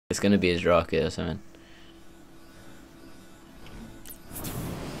It's gonna be his rocket or something.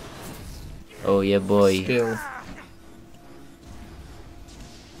 Oh yeah, boy. Skill.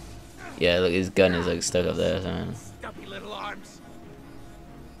 Yeah, look, his gun is like stuck up there or something. Stubby little arms.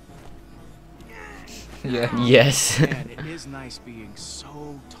 Yeah. Yes. Man, it is nice being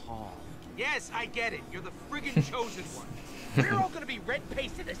so tall. Yes, I get it. You're the friggin' chosen one. We're all gonna be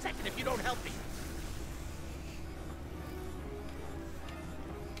red-paced in a second if you don't help me.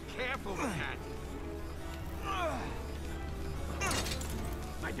 Careful with that.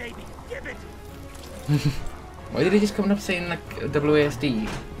 My baby, give it. Why did he just come up saying like WASD?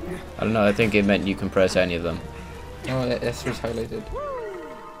 I don't know. I think it meant you can press any of them. Oh, S was highlighted.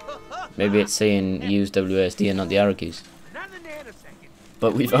 Maybe it's saying use WSD and not the arrow keys. Not a nanosecond.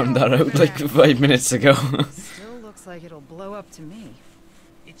 But we found that out like 5 minutes ago. Still looks like it'll blow up to me.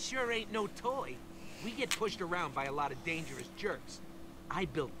 It sure ain't no toy. We get pushed around by a lot of dangerous jerks. I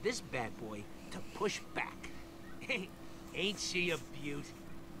built this bad boy to push back. Ain't she a beaut?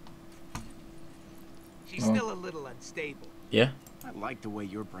 She's Oh. still a little unstable. Yeah. I like the way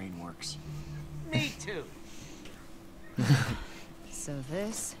your brain works. Me too. So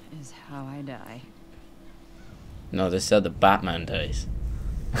this is how I die. No, this is how the Batman dies.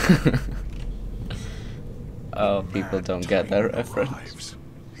 Oh, people Mad don't get that Titan reference. arrives.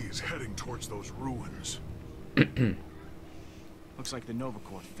 He is heading towards those ruins. Looks like the Nova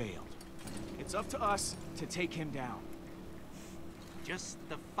Corps failed. It's up to us to take him down. Just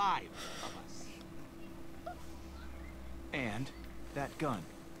the 5 of us. And that gun.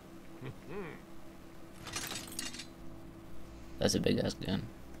 That's a big ass gun.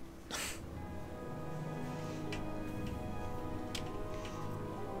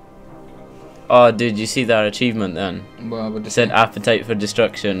 Oh, did you see that achievement then? Well, It said Appetite for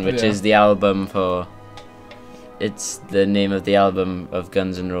Destruction, which Yeah. is the album for... It's the name of the album of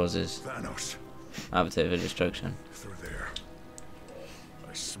Guns N' Roses. Thanos, Appetite for Destruction. through there.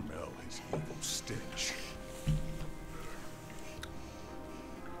 I smell his evil stench.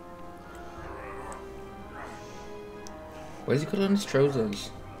 Where's he got on his trousers?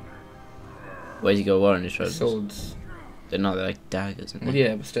 Where's he got wearing his trousers? Swords. They're not like daggers, aren't Well, they?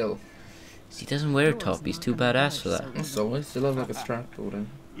 yeah, but still. He doesn't wear a top, he's too badass for that. So I still have like a strap over him.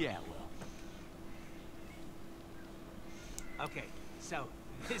 Yeah, well. Okay, so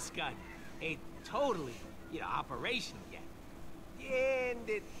this gun ain't totally, operational yet. And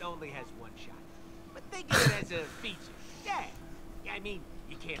it only has one shot. But think of it as a feature. Yeah. I mean,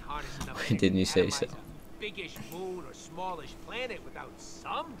 you can't harness enough Why energy didn't you to say atomize so? a biggish moon or smallish planet without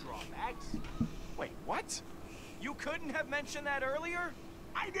some drawbacks. Wait, what? You couldn't have mentioned that earlier?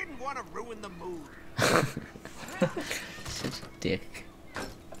 I didn't want to ruin the mood. Such a dick.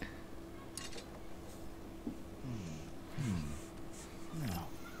 No.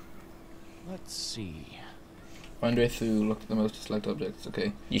 Let's see. Find way through, look at the most disliked objects,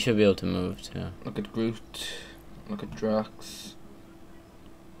 okay. You should be able to move too. Look at Groot, look at Drax.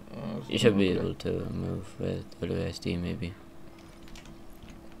 You should be able to move with WSD maybe.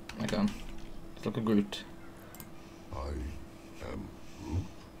 I can. Let's look at Groot. I am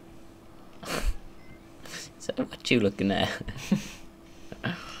Is that what you looking at?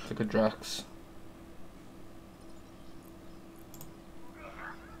 Let's look at Drax.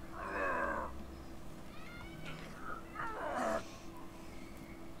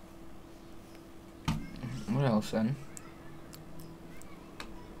 What else then?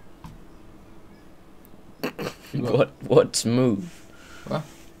 What's move? What?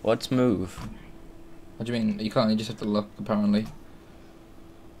 What's move? What do you mean? You can't, you just have to look, apparently.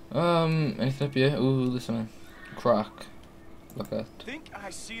 Anything up here? Ooh, listen. Crack. Look at. Think I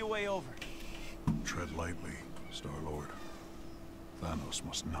see a way over. tread lightly, Star-Lord. Thanos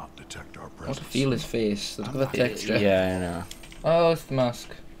must not detect our I want presence. to feel his face. Look at that texture. Yeah, I know. Oh, it's the mask.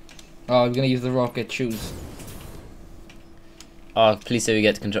 Oh, we're gonna use the rocket shoes. Oh, please say we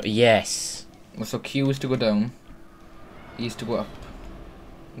get to control. Yes. So Q is to go down. E is to go up.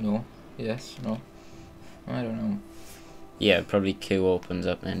 No. Yes. No. I don't know. Yeah, probably Q opens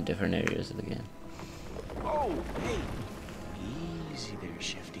up in different areas of the game. Oh, hey. Easy there,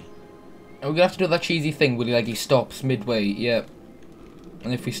 Shifty. And we're gonna have to do that cheesy thing where he stops midway. Yeah.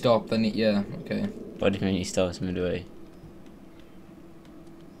 And if we stop, then yeah. Okay. What do you mean he starts midway?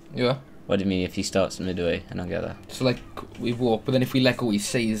 Yeah. What do you mean if he starts midway? I don't get that. So like we walk, but then if we let go, he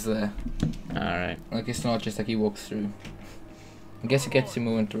stays there. Alright. Like it's not just like he walks through. I guess it gets him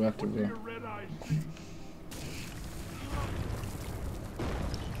more interactive there.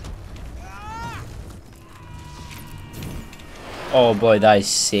 Oh boy, that is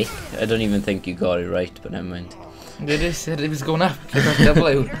sick. I don't even think you got it right, but never mind. They just said it was going up. They got double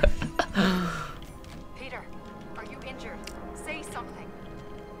out. Peter, are you injured? Say something.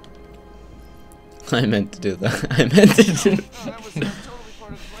 I meant to do that. I meant to do that. Oh, that was totally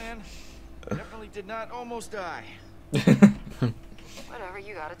part of the plan. Definitely did not almost die. Whatever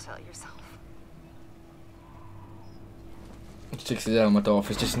you gotta tell yourself. Sticks his helmet off.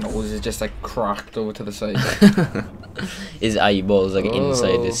 His just nose is just like cracked over to the side. His eyeballs like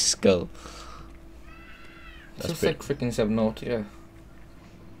inside Oh. his skull. It's just like freaking Subnautica.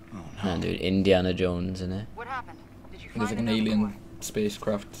 Man, dude, Indiana Jones in it. What happened? Did you find There's like an another alien core?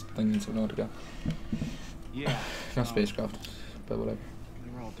 spacecraft thing in Subnautica. Yeah. Not spacecraft, but whatever.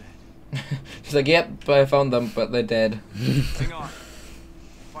 They're all dead. She's like, yep, I found them, but they're dead. Hang on.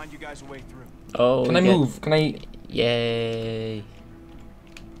 Find you guys a way through. Oh, Can I move? Can I? Yay!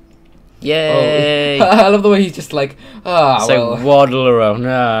 Yay! Oh, I love the way he's just like, It's well. like waddle around.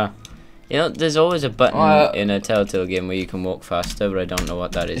 Ah. You know, there's always a button in in a Telltale game where you can walk faster, but I don't know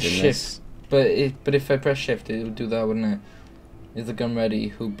what that is in this. But if I press shift, it would do that, wouldn't it? Is the gun ready?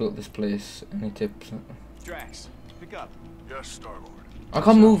 Who built this place? Any tips? Drax, pick up. Yes, Star-Lord. I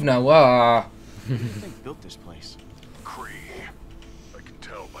can't move now. Who do you think built this place? Kree. I can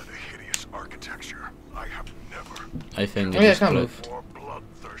tell by the hideous architecture. I have never I think Oh yeah, I it's can't blood. move. more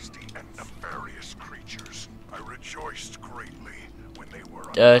bloodthirsty and nefarious creatures. I rejoiced greatly when they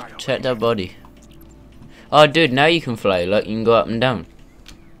were Check that body. Oh, dude, now you can fly. Look, you can go up and down.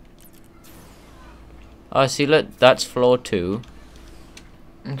 Oh, see, look, that's floor 2.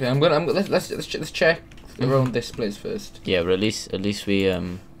 Okay, let's check around this place first. Yeah, but at least we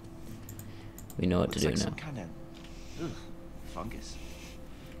know what to Looks do like now. some kind of fungus.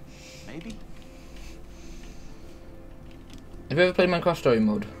 Maybe. Have you ever played Minecraft Story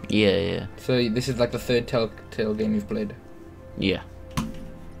Mode? Yeah, yeah, So this is like the third Telltale game you've played. yeah.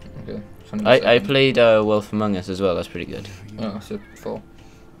 Okay. I played Wolf Among Us as well. That's pretty good. Oh, so 4.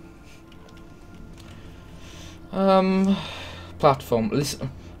 Platform. Listen.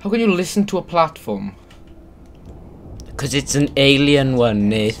 How can you listen to a platform? Cause it's an alien one,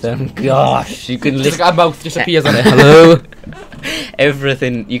 Nathan. Gosh, you can Just listen. like our mouth just appears on it. Hello.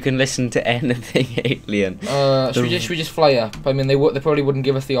 Everything. You can listen to anything alien. Should we just fly up? I mean, they probably wouldn't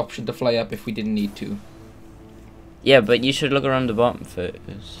give us the option to fly up if we didn't need to. Yeah, but you should look around the bottom first.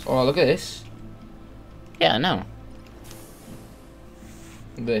 Oh, look at this. Yeah, I know.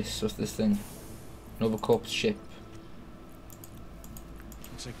 What's this thing? Nova Corp's ship.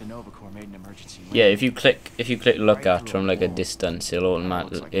 Looks like the Nova Corps made an emergency. Yeah, if you click look at from like a distance, it'll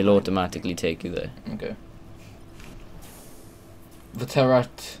automatically take you there. Okay. The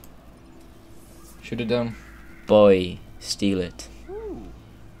turret. Shoot it down. Boy, steal it. Ooh.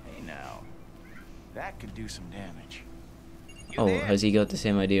 Hey now. That could do some damage. Oh, has he got the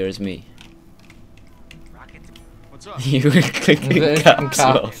same idea as me? Rocket. What's up? You were clicking There's caps caps.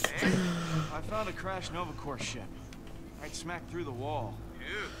 off. I found a crashed Nova Corps ship. Right smack through the wall.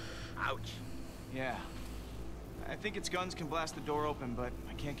 Ew. Ouch. Yeah. I think its guns can blast the door open, but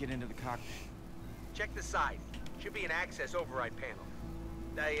I can't get into the cockpit. Check the side. Should be an access override panel.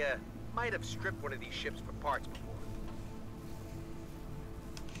 I might have stripped one of these ships for parts before.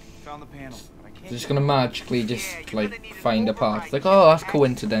 Found the panel, but I can't. They're just gonna magically just like find a part. It's like, oh, that's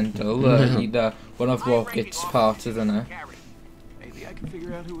coincidental. Need one of Rocket's parts, isn't it? Maybe I can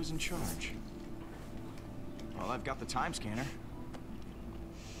figure out who was in charge. Well, I've got the time scanner.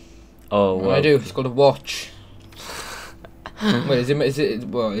 Oh, What well. I do? It's called a watch. Wait, is it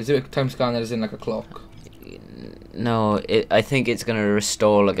a time scanner as in like a clock? No, I think it's gonna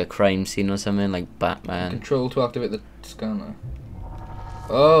restore like a crime scene or something, like Batman. Control to activate the scanner.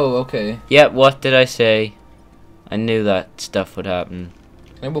 Oh, okay. Yeah, what did I say? I knew that stuff would happen.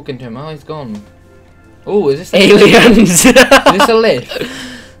 Can I walk into him? Oh, he's gone. Oh, is this Aliens! Is this a lift?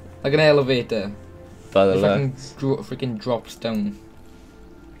 Like an elevator? By the It fucking looks. freaking drops down.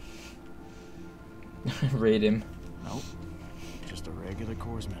 Raid him. Nope. Just a regular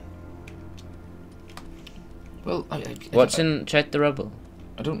corpsman. Well, What's in? Check the rubble.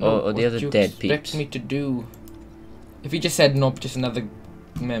 I don't know. or the what other you dead expect peeps. me to do? If he just said nope, just another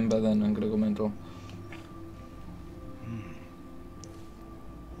member, then I'm gonna go mental.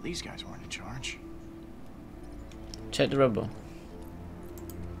 Well, these guys weren't in charge. Check the rubble.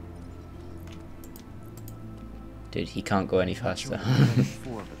 Dude, he can't go any Not sure faster. what they're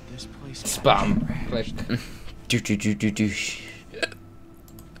for, but this place is Spam. Click. Do.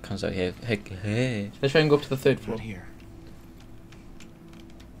 Comes out here. Hey. Let's try and go up to the third floor. Not here.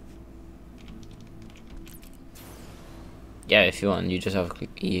 Yeah, if you want, you just have to click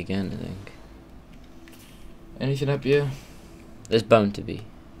E again, I think. Anything up here? There's bound to be.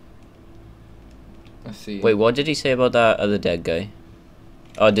 I see. Wait, what did he say about that other dead guy?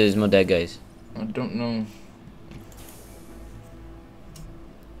 Oh, there's more dead guys. I don't know.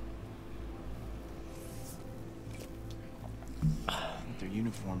 With their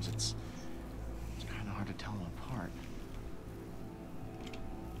uniforms, it's kind of hard to tell them apart.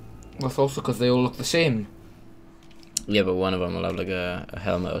 Well, it's also because they all look the same. Yeah, but one of them will have like a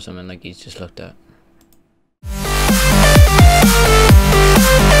helmet or something like he's just looked at.